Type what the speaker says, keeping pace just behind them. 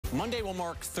Monday will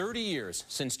mark 30 years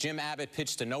since Jim Abbott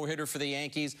pitched a no-hitter for the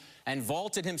Yankees and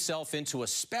vaulted himself into a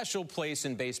special place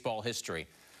in baseball history.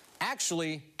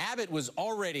 Actually, Abbott was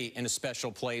already in a special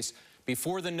place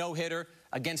before the no-hitter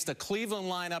against a Cleveland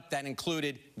lineup that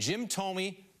included Jim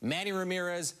Thome, Manny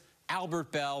Ramirez,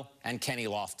 Albert Bell, and Kenny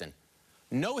Lofton.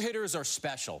 No-hitters are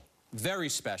special, very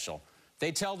special.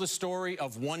 They tell the story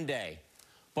of one day.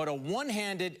 But a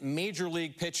one-handed major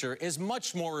league pitcher is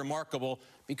much more remarkable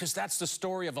because that's the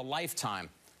story of a lifetime,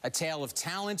 a tale of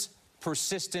talent,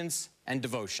 persistence, and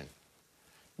devotion.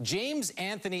 James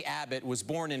Anthony Abbott was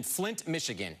born in Flint,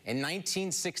 Michigan in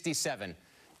 1967,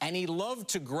 and he loved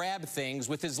to grab things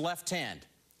with his left hand,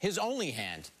 his only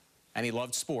hand, and he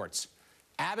loved sports.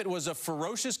 Abbott was a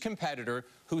ferocious competitor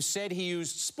who said he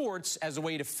used sports as a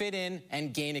way to fit in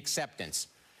and gain acceptance.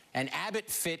 And Abbott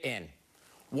fit in.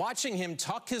 Watching him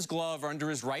tuck his glove under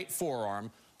his right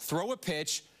forearm, throw a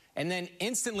pitch, and then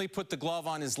instantly put the glove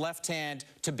on his left hand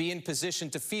to be in position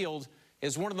to field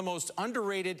is one of the most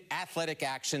underrated athletic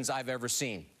actions I've ever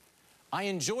seen. I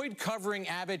enjoyed covering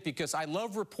Abbott because I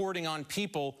love reporting on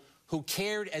people who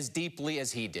cared as deeply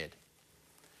as he did.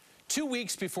 2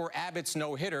 weeks before Abbott's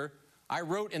no-hitter, I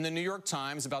wrote in the New York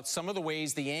Times about some of the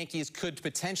ways the Yankees could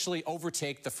potentially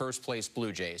overtake the first-place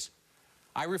Blue Jays.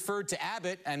 I referred to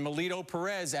Abbott and Melito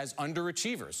Perez as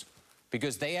underachievers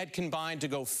because they had combined to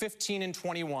go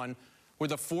 15-21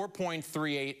 with a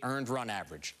 4.38 earned run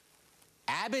average.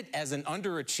 Abbott as an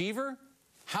underachiever?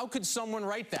 How could someone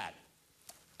write that?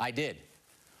 I did.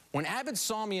 When Abbott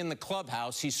saw me in the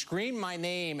clubhouse, he screamed my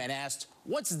name and asked,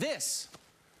 "What's this?"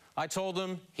 I told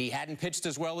him he hadn't pitched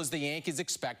as well as the Yankees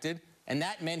expected, and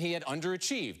that meant he had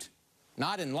underachieved.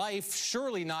 Not in life,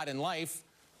 surely not in life,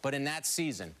 but in that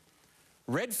season.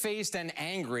 Red-faced and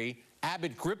angry,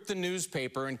 Abbott gripped the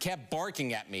newspaper and kept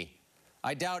barking at me.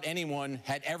 I doubt anyone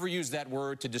had ever used that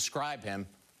word to describe him,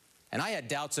 and I had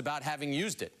doubts about having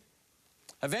used it.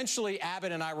 Eventually,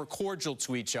 Abbott and I were cordial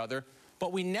to each other,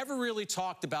 but we never really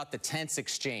talked about the tense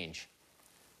exchange.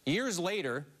 Years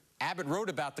later, Abbott wrote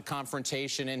about the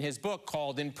confrontation in his book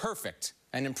called Imperfect,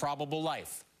 An Improbable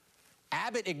Life.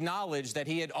 Abbott acknowledged that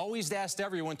he had always asked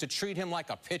everyone to treat him like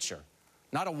a pitcher,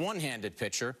 not a one-handed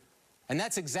pitcher, and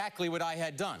that's exactly what I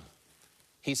had done.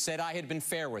 He said I had been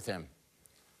fair with him.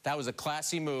 That was a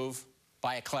classy move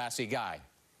by a classy guy.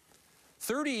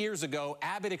 30 years ago,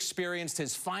 Abbott experienced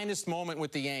his finest moment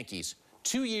with the Yankees,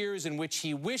 2 years in which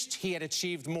he wished he had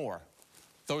achieved more.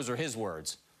 Those are his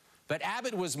words. But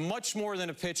Abbott was much more than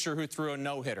a pitcher who threw a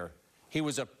no-hitter. He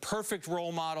was a perfect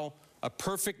role model, a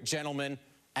perfect gentleman,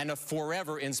 and a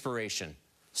forever inspiration.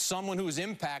 Someone whose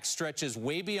impact stretches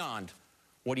way beyond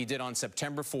what he did on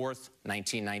September 4th,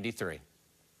 1993.